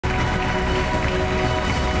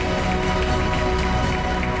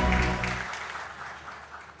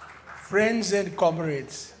Friends and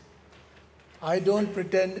comrades, I don't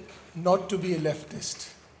pretend not to be a leftist.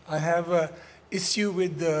 I have an issue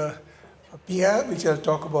with the PR, which I'll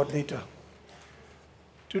talk about later.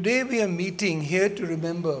 Today we are meeting here to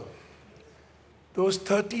remember those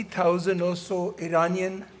 30,000 or so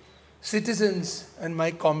Iranian citizens and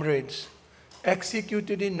my comrades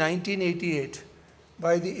executed in 1988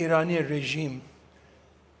 by the Iranian regime,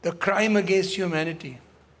 the crime against humanity,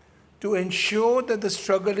 to ensure that the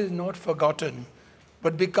struggle is not forgotten,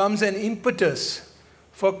 but becomes an impetus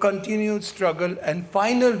for continued struggle and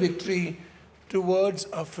final victory towards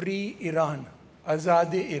a free Iran,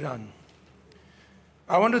 Azad Iran.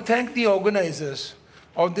 I want to thank the organizers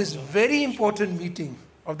of this very important meeting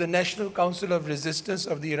of the National Council of Resistance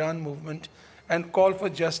of the Iran Movement and Call for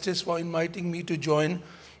Justice for inviting me to join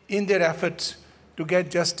in their efforts to get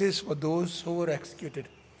justice for those who were executed.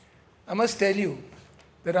 I must tell you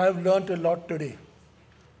that I have learned a lot today.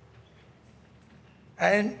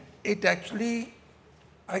 And it actually,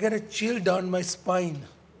 I get a chill down my spine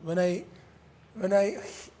when I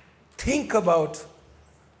think about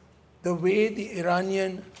the way the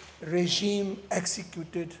Iranian regime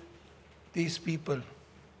executed these people.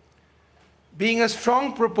 Being a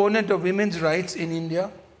strong proponent of women's rights in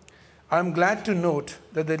India, I'm glad to note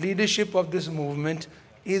that the leadership of this movement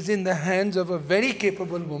is in the hands of a very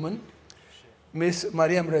capable woman, Ms.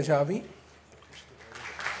 Maryam Rajavi.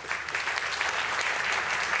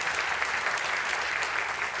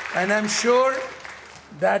 And I'm sure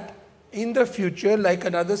that in the future, like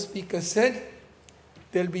another speaker said,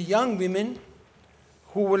 there'll be young women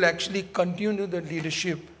who will actually continue the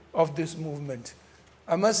leadership of this movement.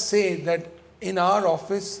 I must say that in our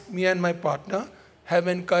office, me and my partner have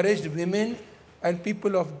encouraged women and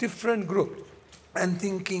people of different groups and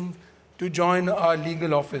thinking to join our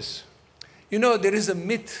legal office. You know, there is a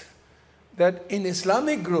myth that in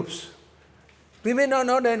Islamic groups, women are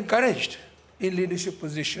not encouraged in leadership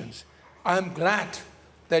positions. I'm glad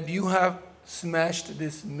that you have smashed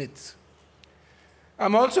this myth.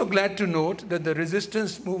 I'm also glad to note that the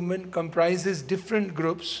resistance movement comprises different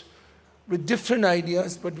groups with different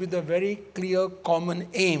ideas, but with a very clear common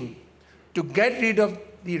aim to get rid of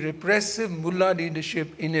the repressive mullah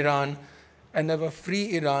leadership in Iran and have a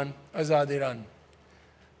free Iran, Azad Iran.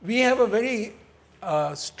 We have a very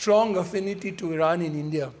strong affinity to Iran in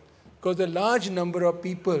India because a large number of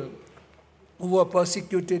people who were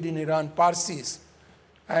persecuted in Iran, Parsis,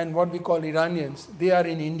 and what we call Iranians, they are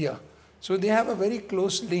in India. So they have a very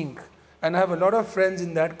close link. And I have a lot of friends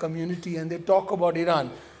in that community and they talk about Iran.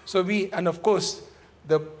 So and of course,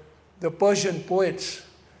 the Persian poets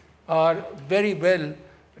are very well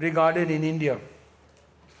regarded in India.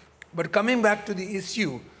 But coming back to the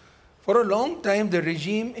issue, for a long time, the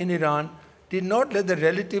regime in Iran did not let the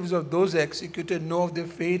relatives of those executed know of their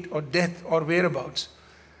fate or death or whereabouts.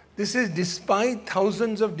 This is despite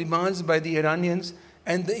thousands of demands by the Iranians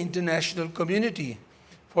and the international community.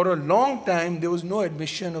 For a long time, there was no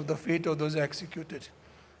admission of the fate of those executed.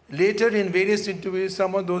 Later, in various interviews,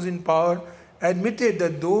 some of those in power admitted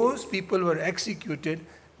that those people were executed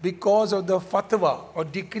because of the fatwa or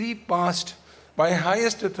decree passed by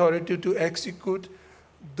highest authority to execute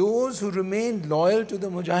those who remained loyal to the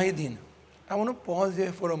Mujahideen. I want to pause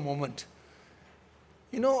here for a moment.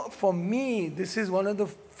 You know, for me, this is one of the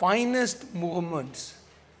finest movements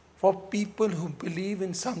for people who believe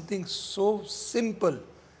in something so simple.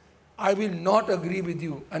 I will not agree with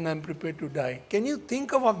you and I'm prepared to die. Can you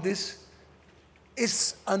think of this?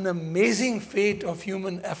 It's an amazing fate of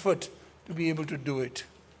human effort to be able to do it.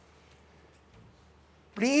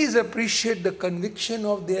 Please appreciate the conviction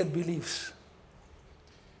of their beliefs,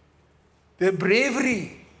 their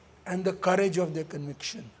bravery and the courage of their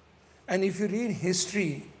conviction. And if you read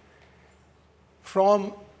history,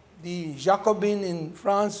 from the Jacobin in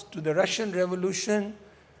France to the Russian Revolution,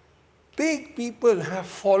 big people have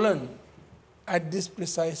fallen at this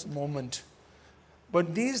precise moment.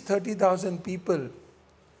 But these 30,000 people,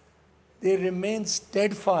 they remained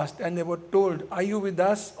steadfast and they were told, are you with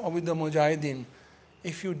us or with the Mujahideen?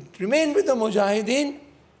 If you remain with the Mujahideen,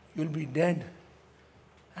 you'll be dead.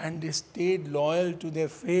 And they stayed loyal to their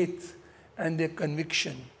faith and their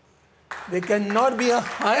conviction. There cannot be a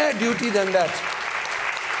higher duty than that.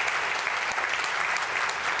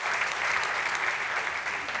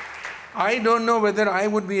 I don't know whether I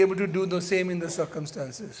would be able to do the same in the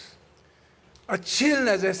circumstances. A chill,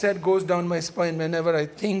 as I said, goes down my spine whenever I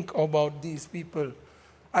think about these people.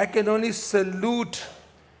 I can only salute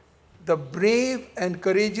the brave and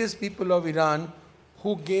courageous people of Iran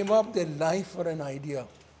who gave up their life for an idea.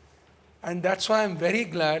 And that's why I'm very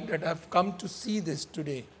glad that I've come to see this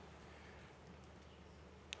today.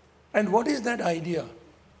 And what is that idea?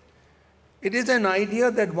 It is an idea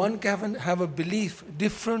that one can have a belief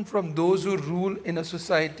different from those who rule in a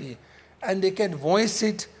society, and they can voice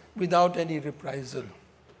it without any reprisal.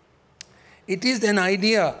 It is an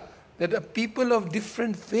idea that a people of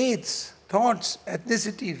different faiths, thoughts,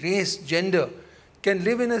 ethnicity, race, gender can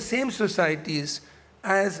live in the same societies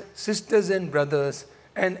as sisters and brothers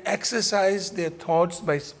and exercise their thoughts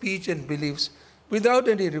by speech and beliefs without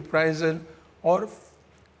any reprisal or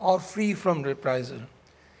free from reprisal.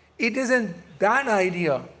 It is that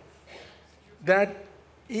idea that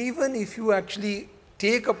even if you actually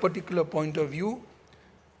take a particular point of view,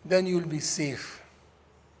 then you will be safe.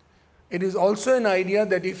 It is also an idea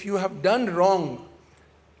that if you have done wrong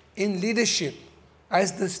in leadership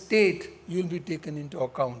as the state, you will be taken into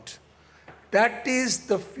account. That is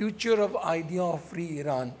the future of idea of free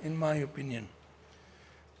Iran, in my opinion.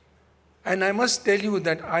 And I must tell you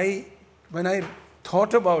that when I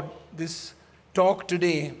thought about this talk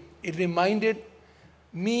today, it reminded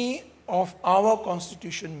me of our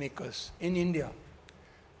constitution makers in India.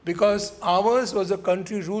 Because ours was a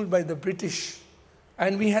country ruled by the British,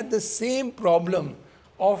 and we had the same problem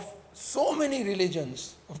of so many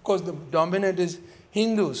religions. Of course, the dominant is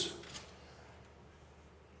Hindus.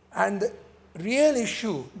 And the real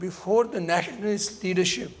issue before the nationalist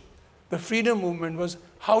leadership, the freedom movement, was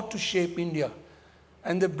how to shape India.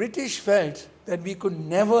 And the British felt that we could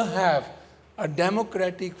never have a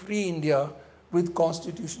democratic, free India with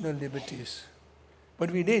constitutional liberties.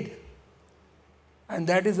 But we did. And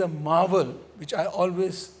that is a marvel which I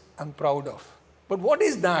always am proud of. But what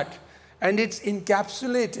is that? And it's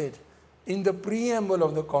encapsulated in the preamble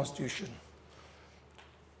of the Constitution.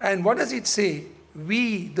 And what does it say?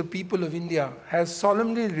 We, the people of India, have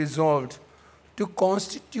solemnly resolved to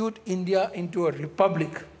constitute India into a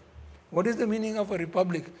republic. What is the meaning of a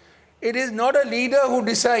republic? It is not a leader who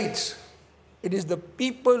decides. It is the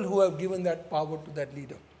people who have given that power to that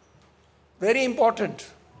leader. Very important.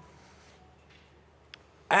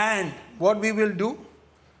 And what we will do?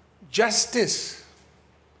 Justice,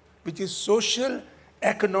 which is social,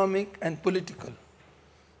 economic, and political.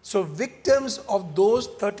 So victims of those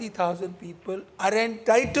 30,000 people are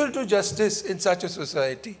entitled to justice in such a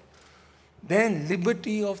society. Then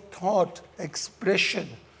liberty of thought, expression,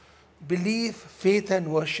 belief, faith,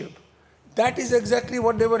 and worship. That is exactly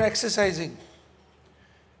what they were exercising.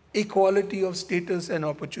 Equality of status and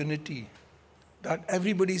opportunity, that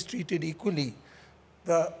everybody is treated equally.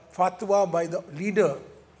 The fatwa by the leader,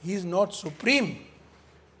 he is not supreme.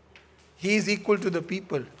 He is equal to the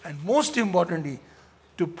people. And most importantly,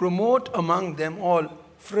 to promote among them all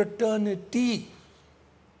fraternity,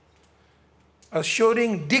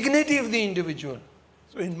 assuring dignity of the individual.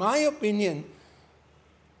 So in my opinion,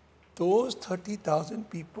 those 30,000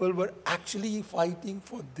 people were actually fighting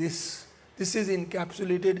for this. This is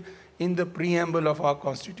encapsulated in the preamble of our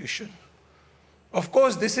Constitution. Of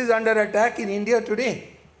course, this is under attack in India today.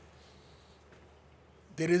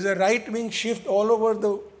 There is a right-wing shift all over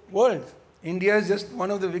the world. India is just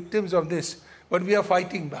one of the victims of this, but we are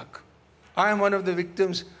fighting back. I am one of the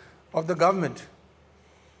victims of the government.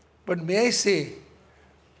 But may I say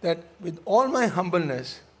that with all my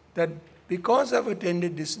humbleness, that because I've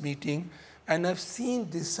attended this meeting and I've seen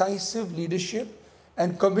decisive leadership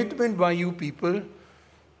and commitment by you people,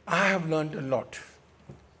 I have learned a lot.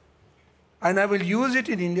 And I will use it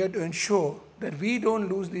in India to ensure that we don't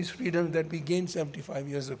lose these freedoms that we gained 75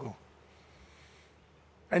 years ago.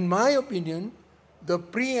 In my opinion, the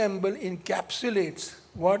preamble encapsulates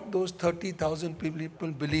what those 30,000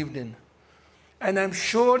 people believed in. And I'm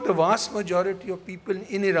sure the vast majority of people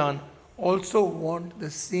in Iran also want the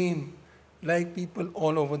same, like people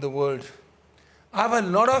all over the world. I have a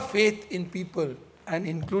lot of faith in people, and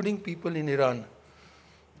including people in Iran.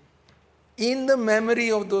 In the memory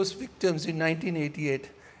of those victims in 1988,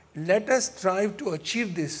 let us strive to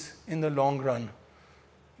achieve this in the long run.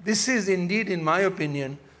 This is indeed, in my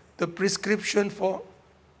opinion, the prescription for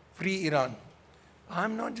free Iran.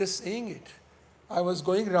 I'm not just saying it. I was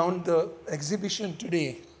going around the exhibition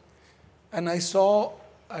today, and I saw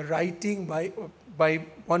a writing by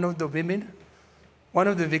one of the women, one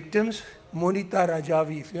of the victims, Monita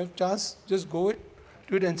Rajavi. If you have a chance, just go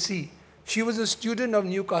to it and see. She was a student of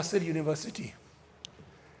Newcastle University.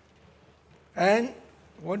 And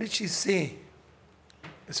what did she say?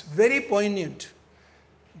 It's very poignant.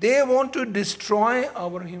 They want to destroy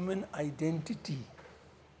our human identity.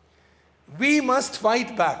 We must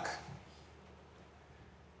fight back.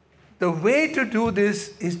 The way to do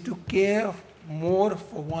this is to care more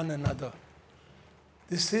for one another.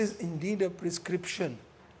 This is indeed a prescription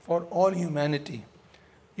for all humanity.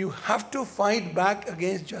 You have to fight back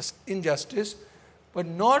against injustice, but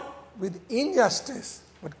not with injustice,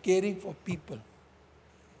 but caring for people.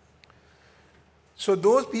 So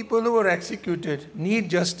those people who were executed need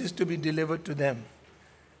justice to be delivered to them.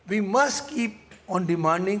 We must keep on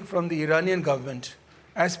demanding from the Iranian government,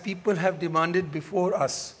 as people have demanded before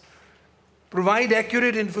us, provide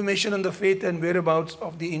accurate information on the fate and whereabouts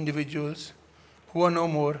of the individuals who are no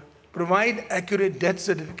more, provide accurate death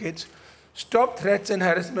certificates, stop threats and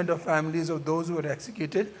harassment of families of those who were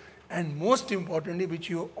executed, and most importantly, which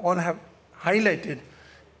you all have highlighted,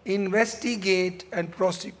 investigate and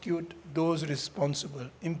prosecute those responsible.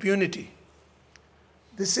 Impunity.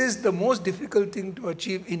 This is the most difficult thing to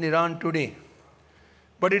achieve in Iran today,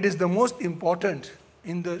 but it is the most important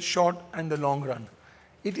in the short and the long run.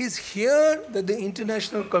 It is here that the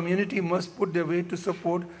international community must put their weight to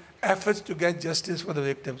support efforts to get justice for the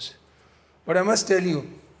victims. But I must tell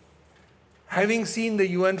you, having seen the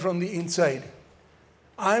UN from the inside,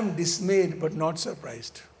 I am dismayed but not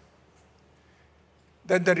surprised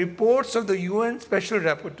that the reports of the UN Special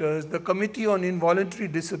Rapporteurs, the Committee on Involuntary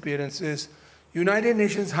Disappearances, United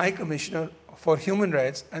Nations High Commissioner for Human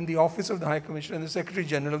Rights, and the Office of the High Commissioner and the Secretary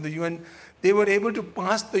General of the UN, they were able to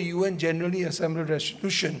pass the UN Generally Assembled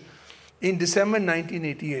Resolution in December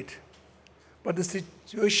 1988. But the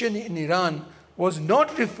situation in Iran was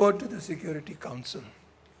not referred to the Security Council.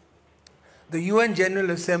 The UN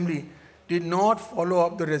General Assembly did not follow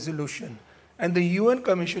up the resolution, and the UN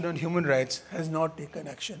Commission on Human Rights has not taken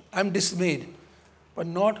action. I'm dismayed, but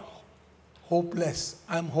not hopeless.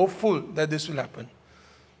 I'm hopeful that this will happen.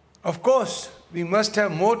 Of course, we must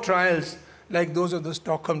have more trials like those of the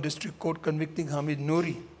Stockholm District Court convicting Hamid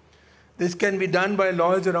Nouri. This can be done by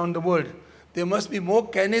lawyers around the world. There must be more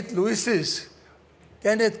Kenneth Lewis's.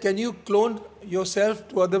 Kenneth, can you clone yourself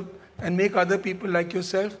to other and make other people like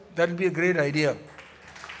yourself? That would be a great idea.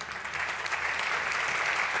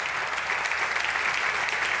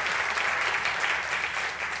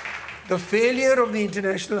 The failure of the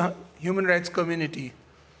international human rights community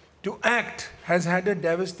to act has had a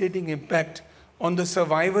devastating impact on the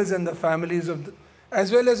survivors and the families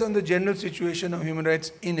as well as on the general situation of human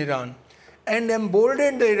rights in Iran, and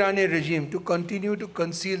emboldened the Iranian regime to continue to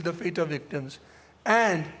conceal the fate of victims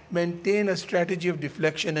and maintain a strategy of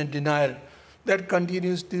deflection and denial that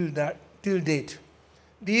continues till date.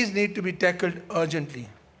 These need to be tackled urgently.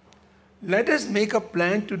 Let us make a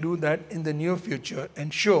plan to do that in the near future,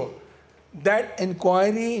 ensure that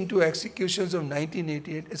inquiry into executions of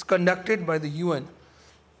 1988 is conducted by the UN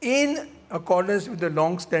in accordance with the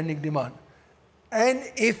long-standing demand. And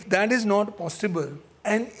if that is not possible,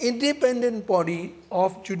 an independent body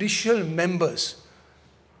of judicial members,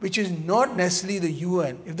 which is not necessarily the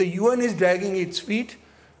UN. If the UN is dragging its feet,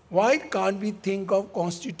 why can't we think of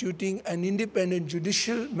constituting an independent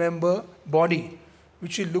judicial member body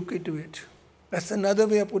which will look into it? That's another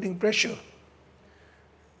way of putting pressure.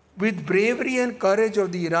 With bravery and courage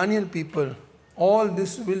of the Iranian people, all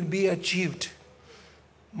this will be achieved.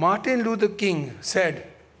 Martin Luther King said,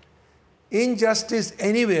 "Injustice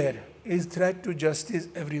anywhere is threat to justice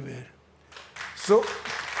everywhere."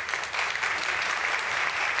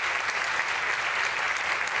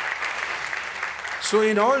 So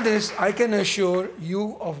in all this, I can assure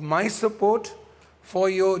you of my support for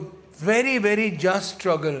your very, very just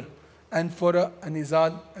struggle and for an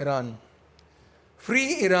Azad Iran.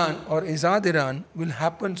 Free Iran or Azad Iran will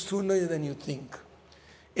happen sooner than you think.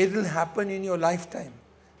 It will happen in your lifetime.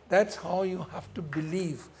 That's how you have to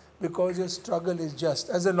believe, because your struggle is just.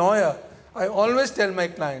 As a lawyer, I always tell my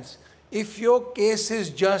clients, if your case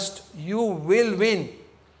is just, you will win.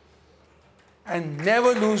 And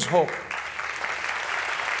never lose hope.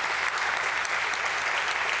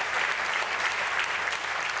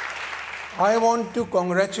 I want to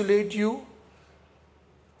congratulate you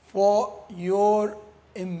for your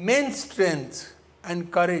immense strength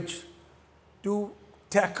and courage to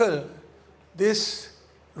tackle this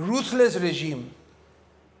ruthless regime.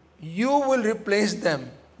 You will replace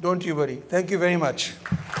them, don't you worry. Thank you very much.